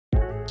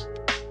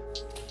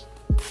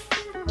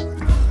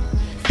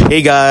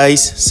Hey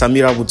guys,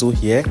 Samira Butu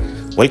here.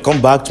 Welcome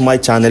back to my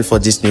channel for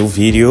this new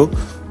video.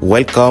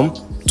 Welcome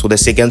to the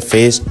second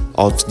phase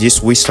of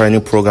this week's training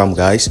program,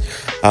 guys.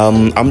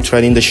 I'm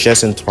training the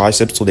chest and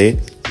triceps today.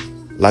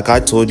 Like I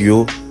told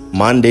you,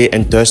 Monday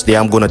and Thursday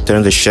I'm gonna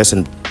train the chest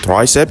and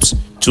triceps.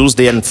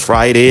 Tuesday and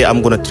Friday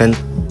I'm gonna train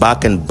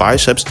back and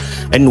biceps,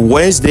 and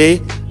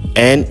Wednesday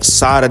and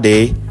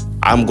Saturday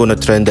I'm gonna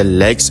train the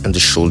legs and the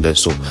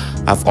shoulders. So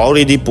I've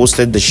already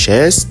posted the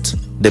chest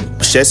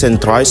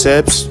and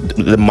triceps,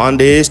 the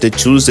Mondays, the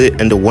Tuesday,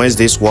 and the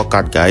Wednesdays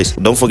workout, guys.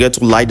 Don't forget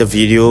to like the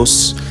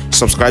videos,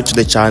 subscribe to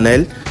the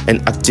channel,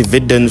 and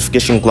activate the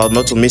notification cloud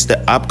not to miss the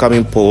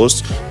upcoming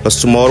posts, because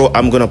tomorrow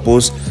I'm gonna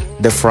post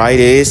the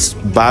Fridays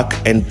back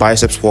and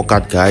biceps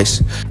workout,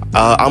 guys.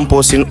 I'm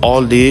posting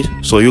all day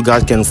so you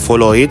guys can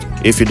follow it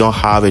if you don't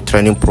have a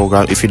training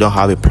program, if you don't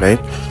have a plan.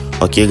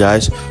 Okay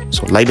guys,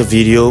 so like the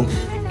video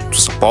to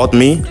support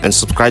me and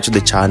subscribe to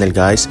the channel,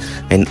 guys,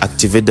 and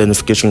activate the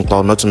notification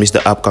cloud not to miss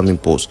the upcoming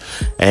post.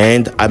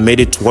 And I made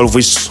a 12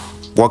 weeks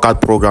workout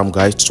program,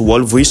 guys.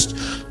 12 weeks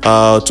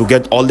to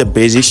get all the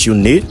basics you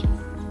need,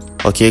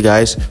 okay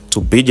guys,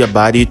 to build your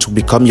body, to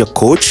become your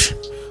coach,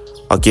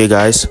 okay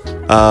guys,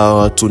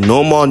 to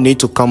no more need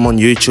to come on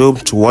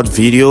YouTube to watch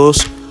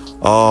videos,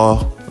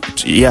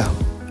 yeah,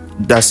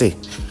 that's it.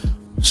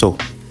 So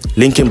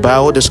link in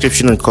bio,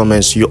 description, and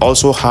comments. You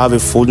also have a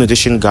full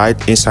nutrition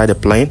guide inside the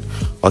plan.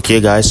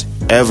 Okay guys,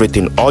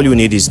 everything, all you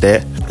need is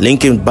there.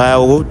 Link in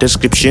bio,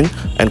 description,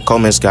 and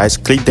comments, guys.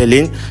 Click the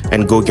link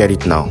and go get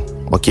it now.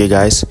 Okay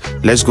guys,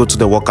 let's go to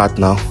the workout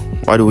now.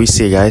 What do we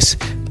say, guys?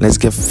 Let's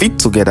get fit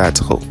together at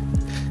home.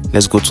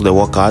 Let's go to the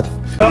workout.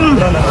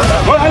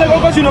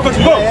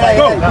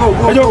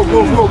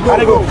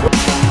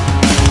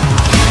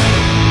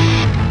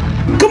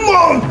 Come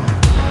on!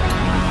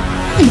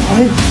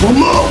 One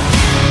more!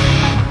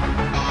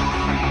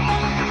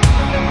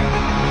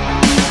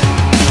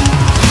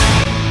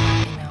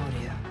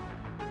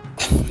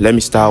 Let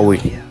me start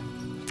with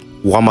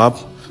warm up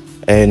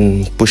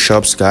and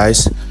push-ups,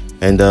 guys,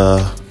 and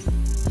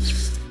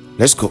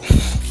let's go.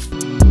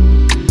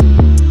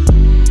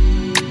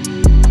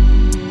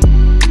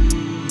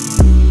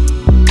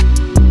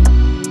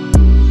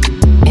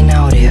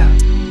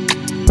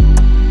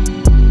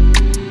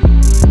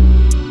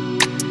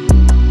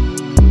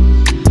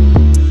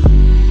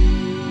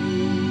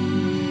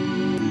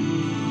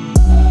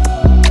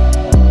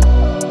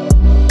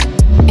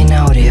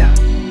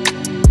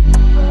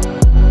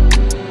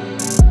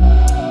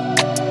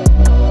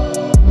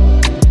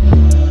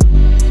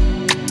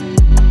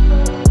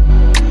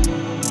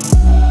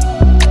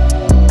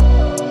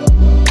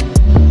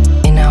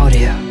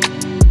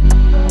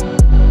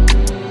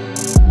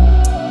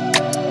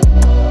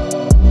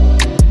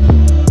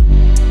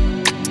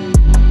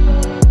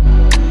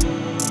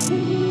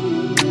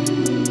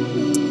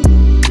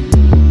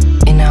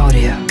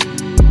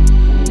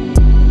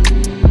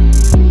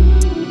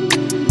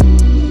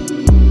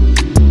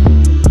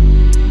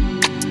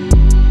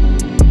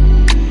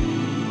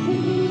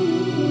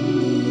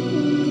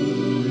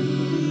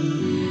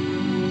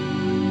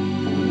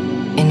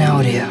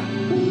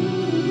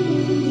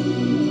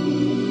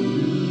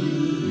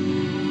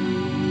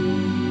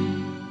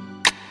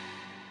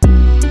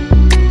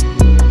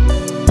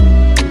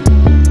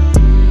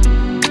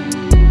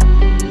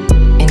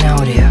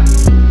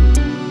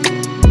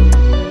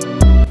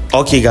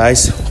 Okay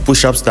guys,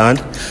 push-ups done.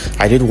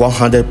 I did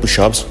 100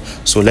 push-ups,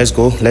 so let's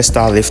go. Let's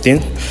start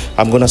lifting.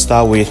 I'm gonna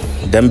start with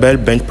dumbbell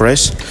bench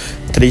press,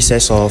 3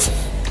 sets of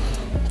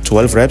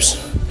 12 reps,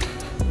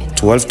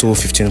 12 to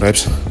 15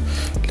 reps.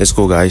 Let's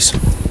go, guys.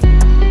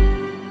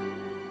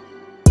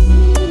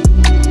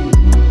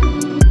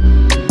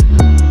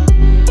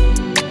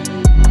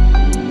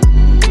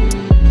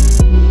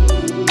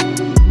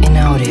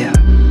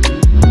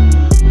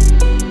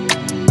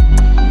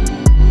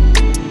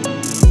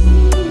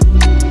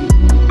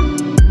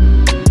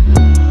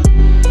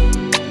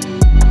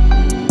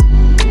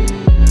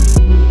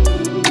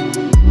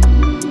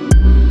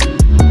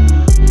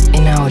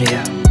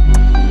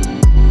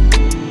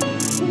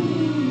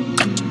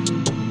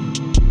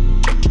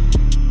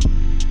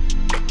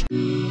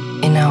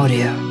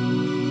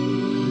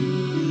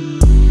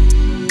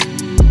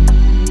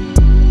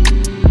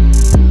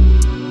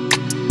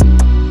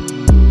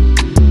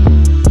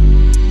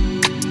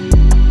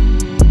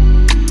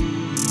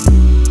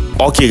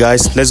 Okay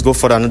guys, let's go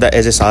for another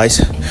exercise.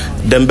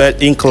 Dumbbell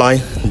incline,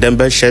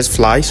 dumbbell chest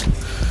flies.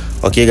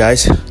 Okay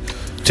guys,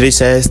 3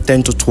 sets,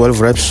 10 to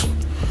 12 reps.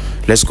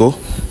 Let's go.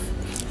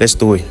 Let's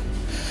do it.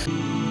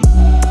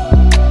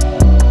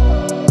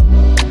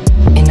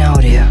 In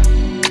audio.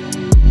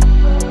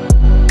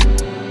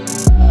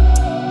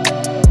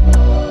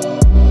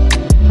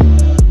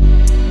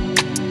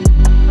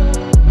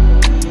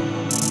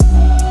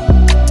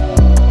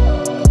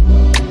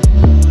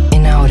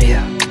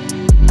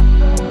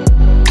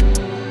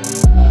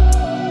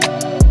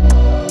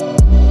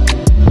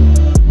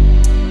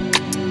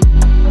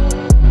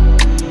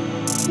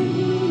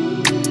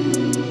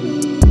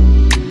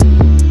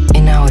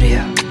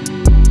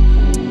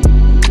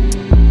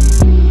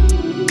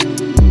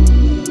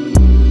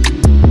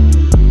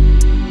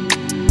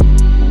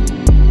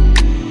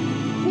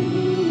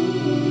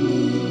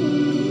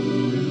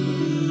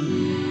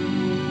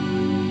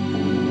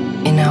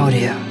 in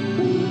audio.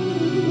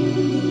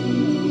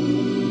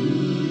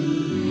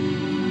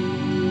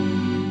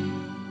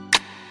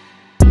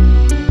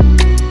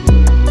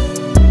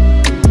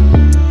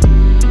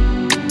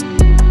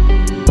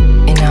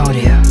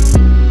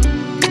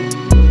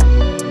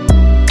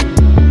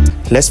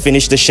 Let's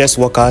finish the chest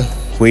workout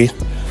with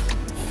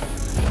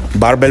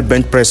barbell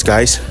bench press,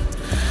 guys.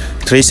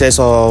 3 sets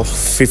of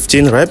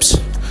 15 reps.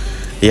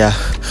 Yeah,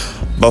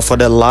 but for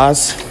the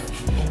last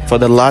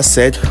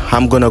set,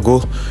 I'm gonna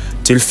go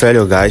till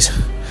failure, guys.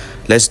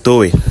 Let's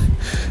do it.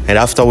 And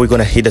after, we're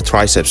gonna hit the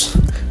triceps.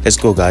 Let's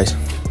go, guys.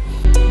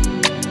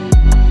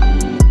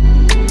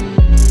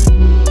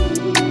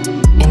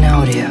 In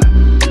audio.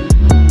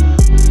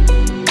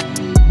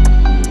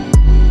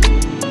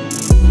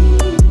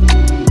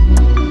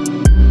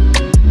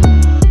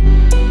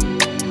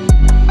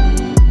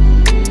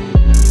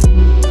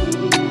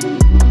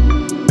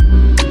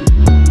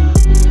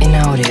 In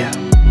audio.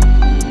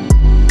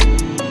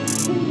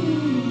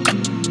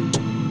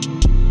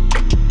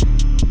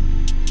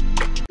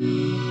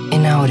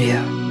 In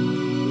audio.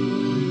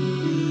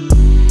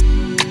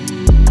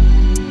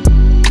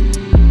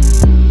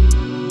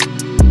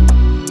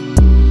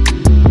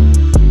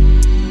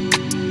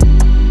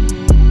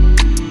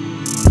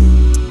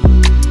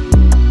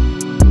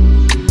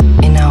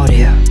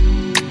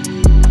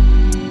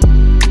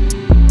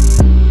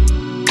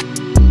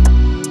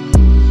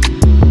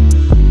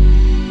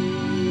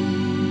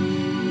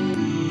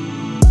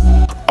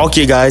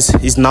 Okay, guys,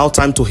 it's now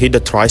time to hit the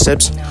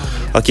triceps.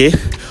 Okay,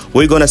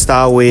 we're gonna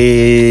start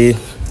with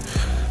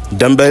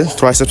dumbbell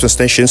triceps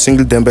extension,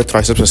 single dumbbell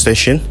triceps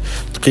extension,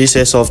 3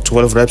 sets of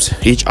 12 reps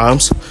each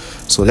arms.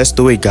 So let's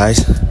do it,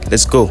 guys.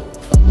 Let's go.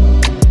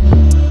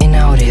 In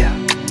audio.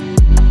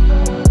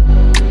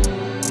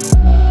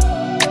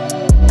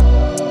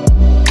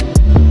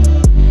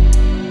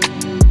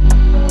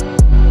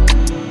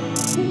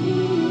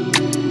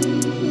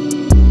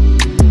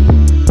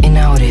 In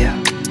audio.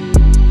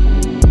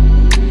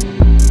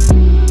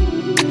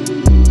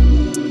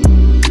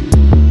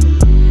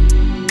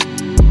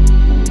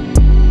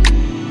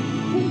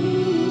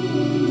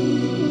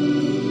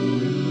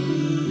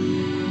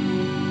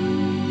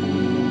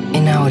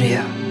 In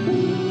audio.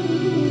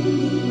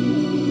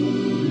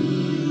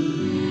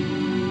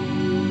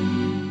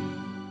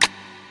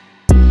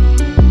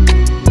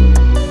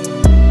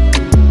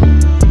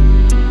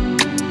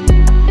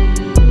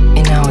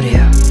 In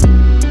audio.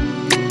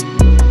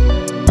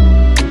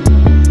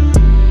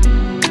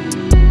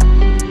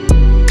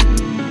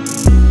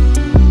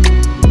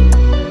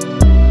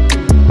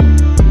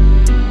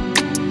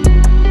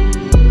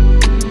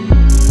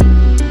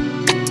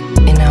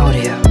 In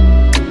audio.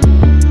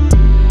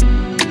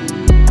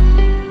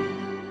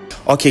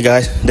 Okay,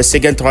 guys, the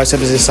second tricep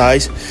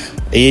exercise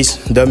is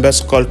dumbbell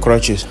skull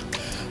crunches.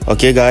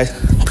 Okay, guys,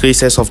 3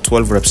 sets of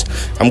 12 reps.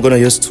 I'm gonna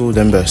use 2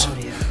 dumbbells.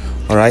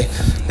 All right,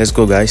 let's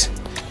go, guys.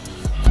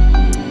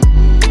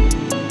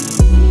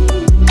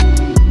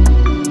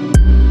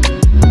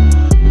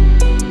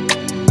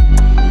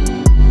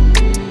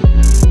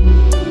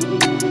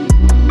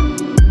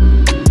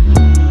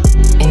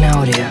 In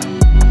audio.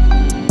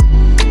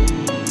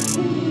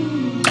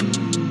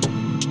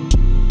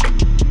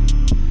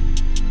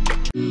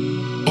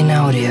 In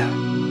audio.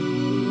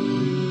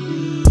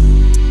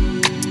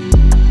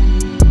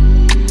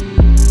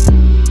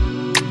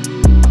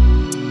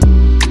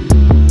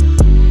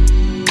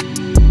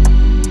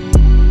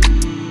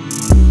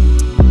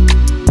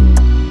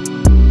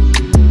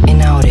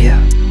 In audio.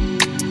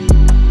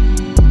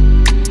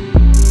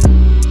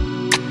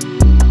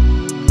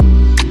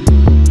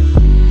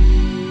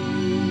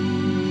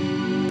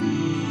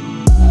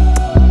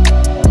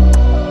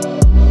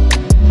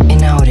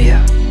 In audio.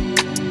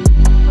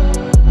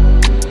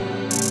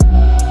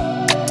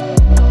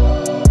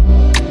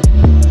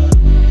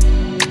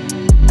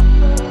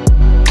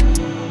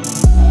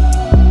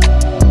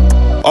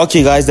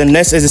 Okay, guys, the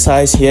next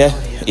exercise here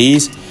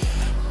is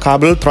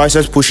cable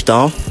triceps push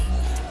down,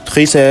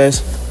 3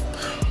 sets,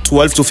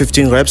 12 to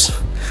 15 reps.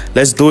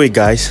 Let's do it,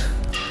 guys.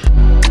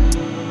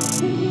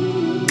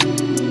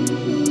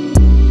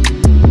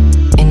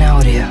 In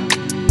audio.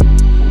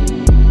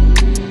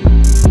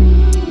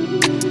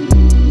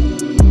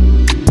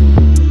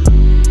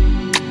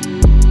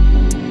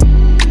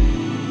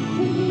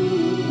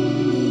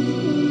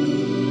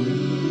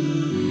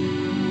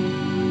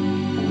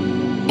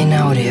 In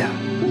audio.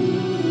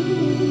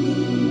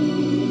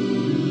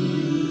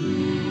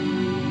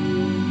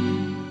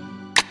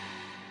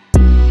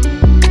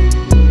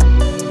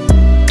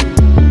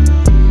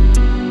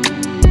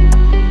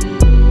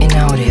 In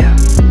audio.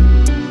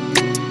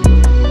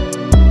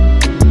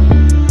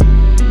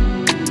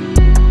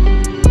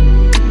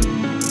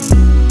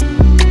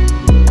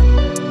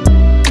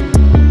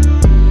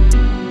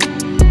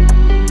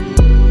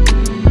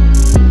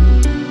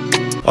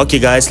 Okay,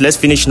 guys, let's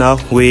finish now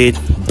with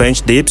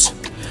bench dips.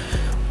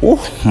 Oh,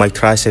 my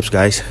triceps,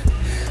 guys,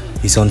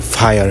 is on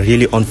fire,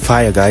 really on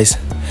fire, guys.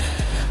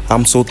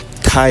 I'm so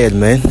tired,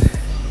 man,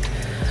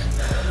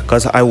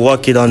 because I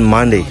work it on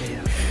Monday,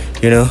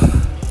 you know.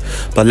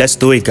 But let's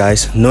do it,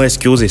 guys. No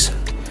excuses.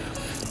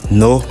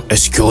 No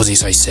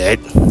excuses, I said.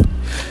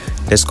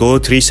 Let's go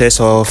 3 sets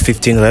of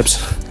 15 reps.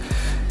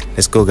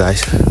 Let's go,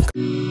 guys.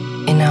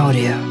 In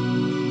audio.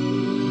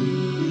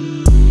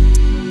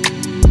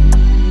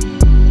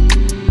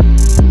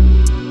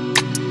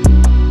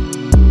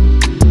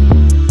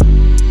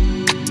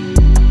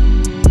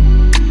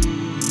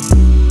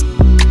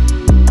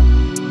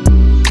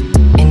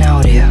 In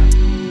audio.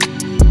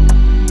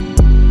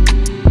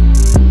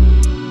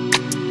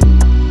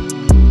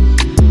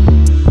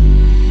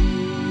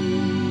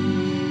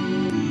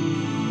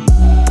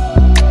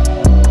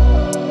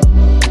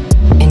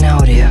 In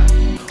audio.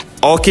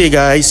 Okay,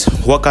 guys,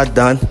 workout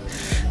done.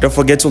 Don't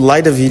forget to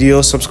like the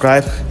video,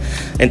 subscribe,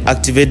 and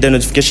activate the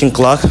notification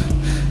clock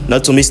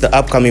not to miss the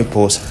upcoming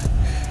post.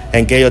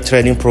 And get your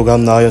training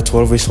program now, your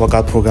 12-week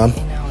workout program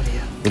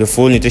with a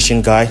full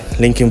nutrition guide.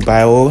 Link in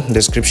bio,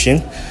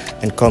 description,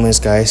 and comments,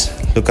 guys.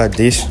 Look at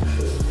this.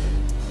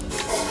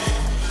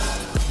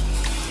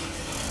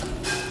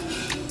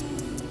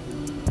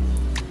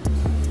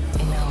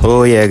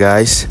 Oh yeah,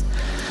 guys,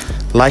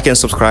 like and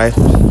subscribe.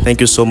 Thank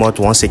you so much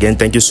once again.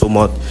 Thank you so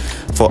much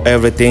for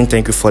everything.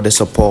 Thank you for the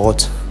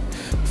support,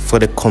 for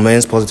the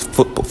comments, for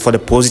the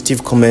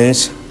positive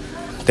comments.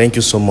 Thank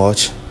you so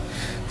much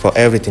for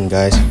everything,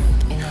 guys.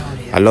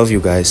 I love you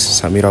guys.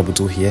 Samira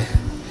Butu here.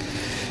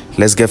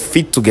 Let's get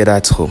fit together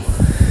at home.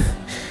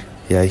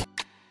 Yeah.